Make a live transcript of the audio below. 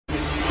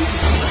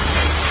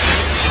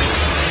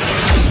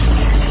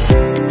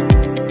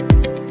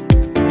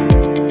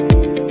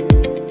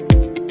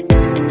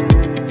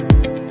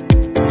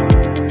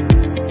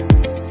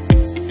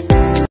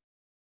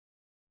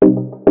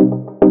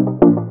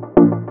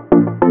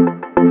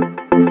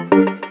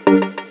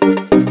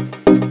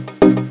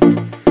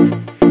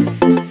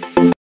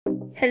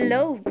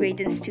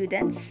grade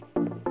students?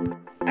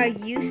 Are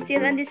you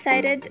still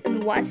undecided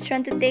on what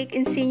strand to take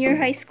in senior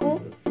high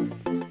school?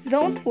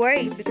 Don't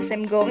worry, because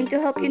I'm going to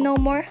help you know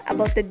more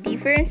about the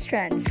different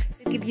strands.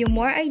 To give you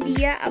more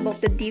idea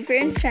about the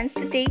different strands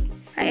to take,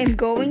 I am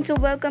going to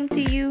welcome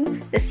to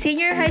you the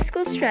senior high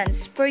school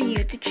strands for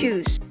you to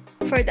choose.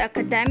 For the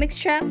academics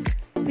track,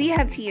 we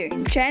have here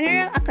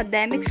General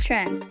Academic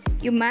Strand,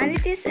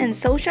 Humanities and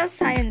Social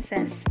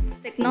Sciences,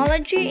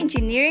 Technology,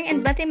 Engineering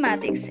and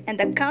Mathematics,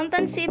 and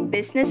Accountancy,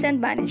 Business and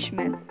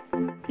Management.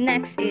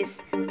 Next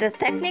is the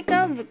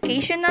Technical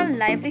Vocational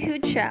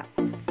Livelihood track.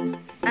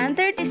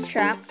 Under this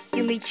track,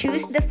 you may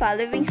choose the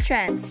following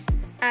strands: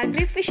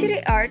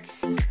 Agri-Fishery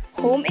Arts,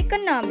 Home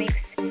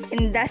Economics,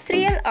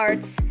 Industrial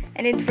Arts,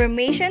 and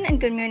Information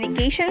and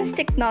Communications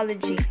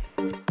Technology.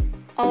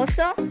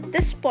 Also,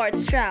 the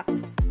Sports track.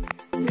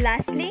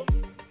 Lastly,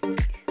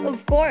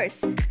 of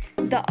course,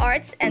 the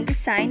Arts and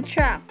Design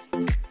track.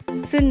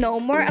 To know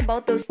more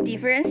about those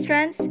different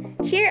strands,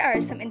 here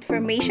are some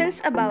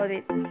informations about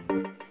it.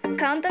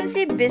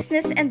 Accountancy,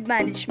 Business and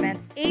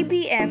Management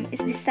 (ABM)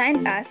 is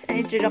designed as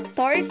an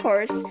introductory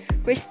course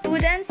where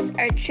students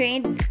are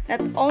trained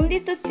not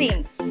only to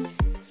think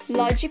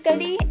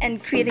logically and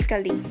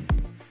critically.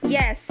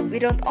 Yes, we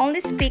don't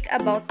only speak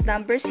about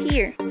numbers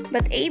here,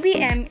 but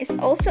ABM is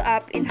also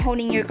up in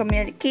honing your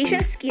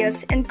communication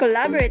skills and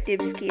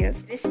collaborative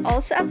skills. It is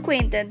also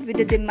acquainted with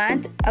the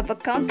demand of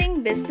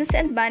accounting, business,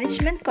 and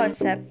management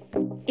concept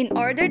in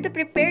order to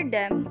prepare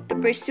them to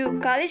pursue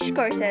college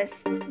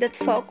courses that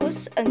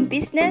focus on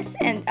business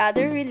and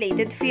other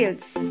related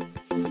fields.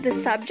 The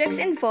subjects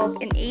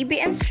involved in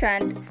ABM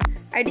strand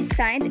are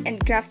designed and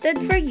crafted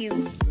for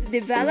you to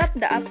develop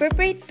the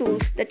appropriate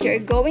tools that you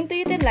are going to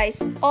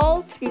utilize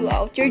all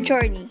throughout your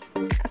journey.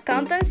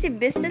 Accountancy,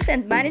 Business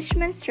and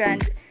Management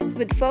strand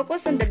would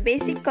focus on the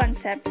basic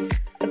concepts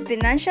of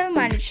financial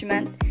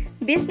management,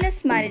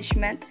 business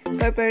management,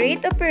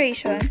 corporate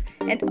operation,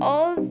 and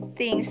all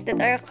things that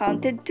are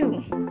accounted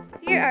to.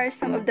 Here are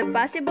some of the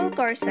possible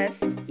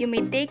courses you may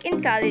take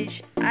in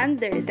college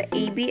under the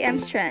ABM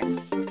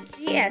strand: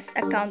 BS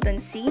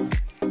Accountancy,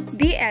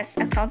 BS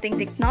Accounting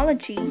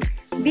Technology,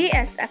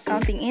 BS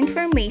Accounting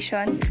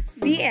Information,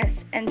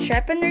 BS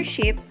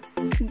Entrepreneurship,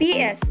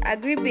 BS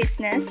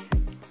Agribusiness,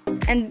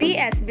 and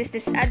BS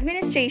Business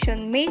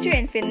Administration, major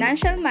in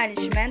Financial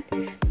Management,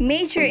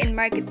 major in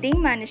Marketing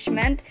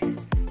Management,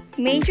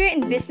 major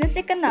in Business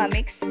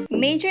Economics,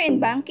 major in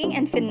Banking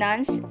and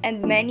Finance,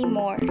 and many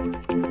more.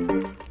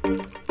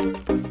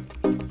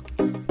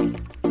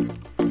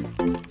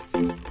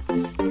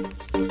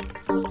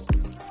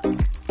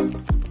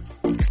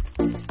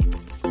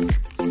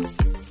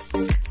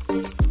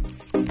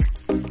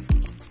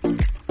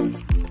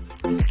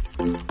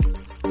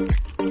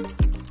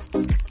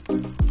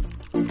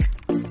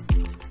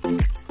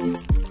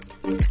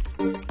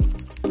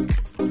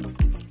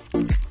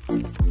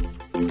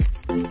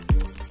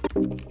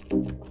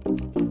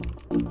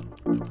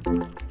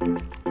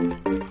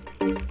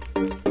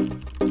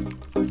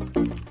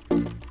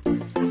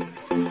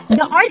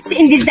 The Arts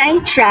and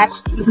Design track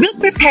will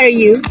prepare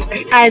you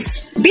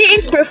as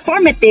being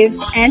performative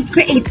and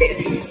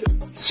creative.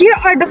 Here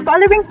are the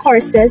following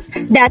courses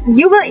that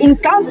you will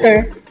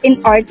encounter in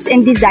Arts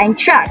and Design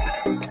track.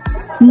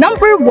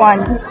 Number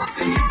 1,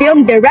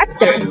 Film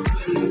Director,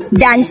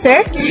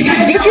 Dancer,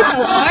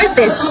 Digital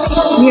Artist,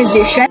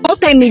 Musician,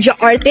 Multimedia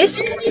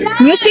Artist,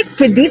 Music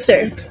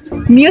Producer,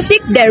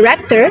 Music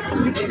Director,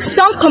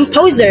 Song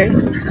Composer,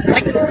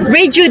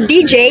 Radio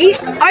DJ,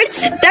 Arts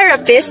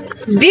Therapist,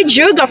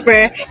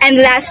 Videographer, and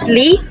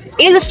lastly,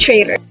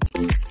 Illustrator.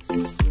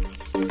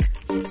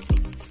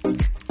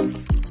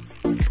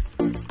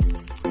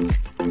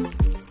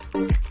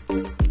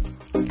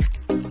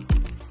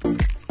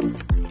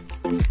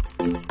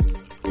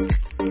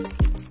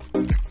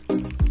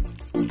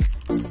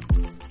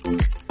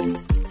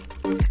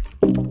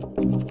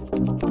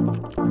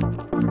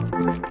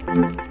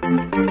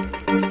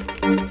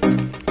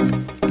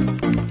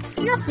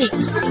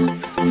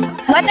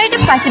 What are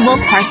the possible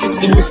courses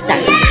in this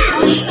time?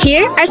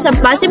 Here are some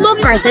possible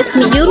courses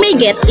you may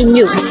get in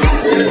UMSS.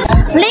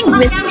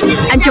 Linguist,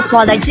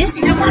 anthropologist,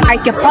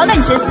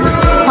 archaeologist,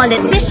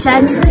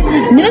 politician,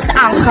 news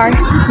anchor,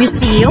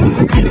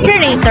 museum,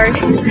 curator,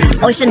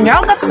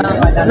 oceanographer,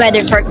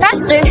 weather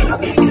forecaster,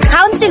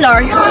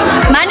 counselor,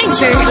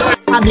 manager,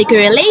 public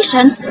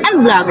relations,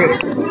 and blogger.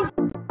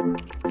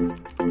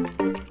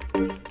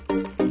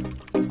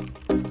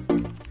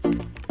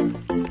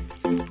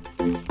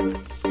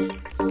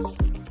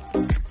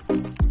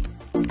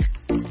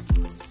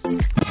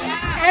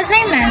 As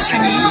I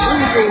mentioned,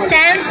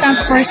 STEM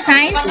stands for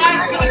Science,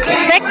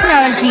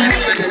 Technology,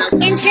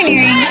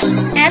 Engineering,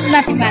 and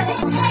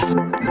Mathematics.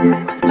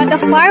 But a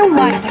far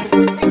wider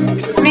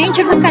range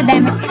of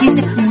academic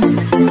disciplines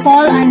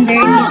fall under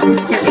this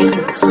description.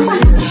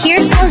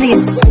 Here's a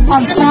list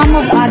of some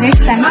of other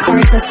STEM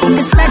courses you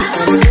could study.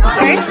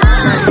 First,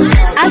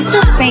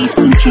 Aerospace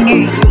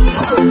Engineering.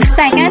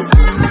 Second,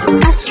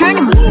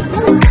 Astronomy.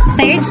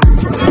 Third,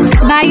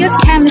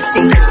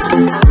 Biochemistry.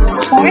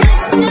 Fourth,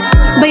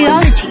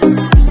 Biology.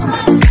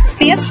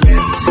 Fifth,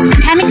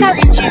 chemical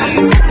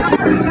engineering.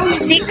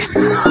 Sixth,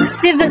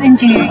 civil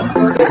engineering,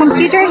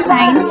 computer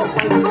science,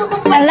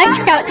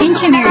 electrical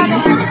engineering,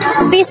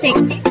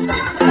 physics,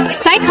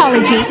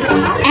 psychology,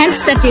 and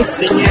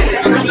statistics.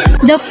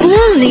 The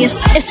full list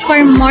is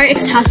far more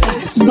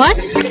exhaustive, but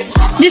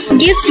this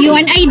gives you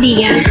an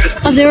idea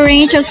of the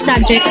range of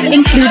subjects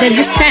included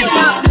this time.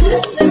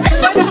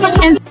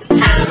 And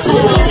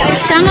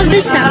some of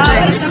the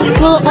subjects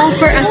will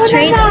offer a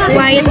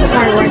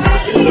straightforward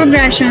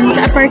progression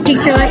to a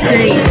particular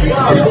career.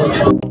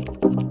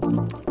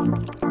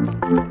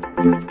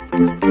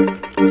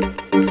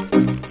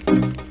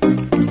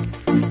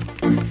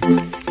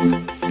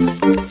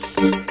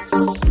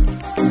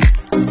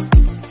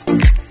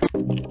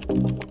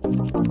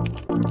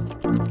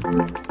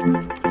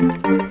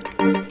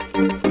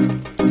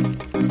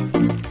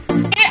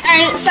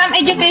 Some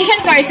education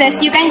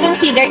courses you can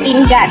consider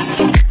in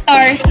GAS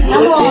or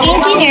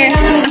engineer,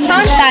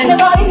 accountant,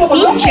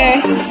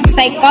 teacher,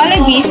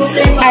 psychologist,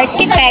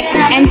 architect,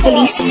 and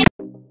police.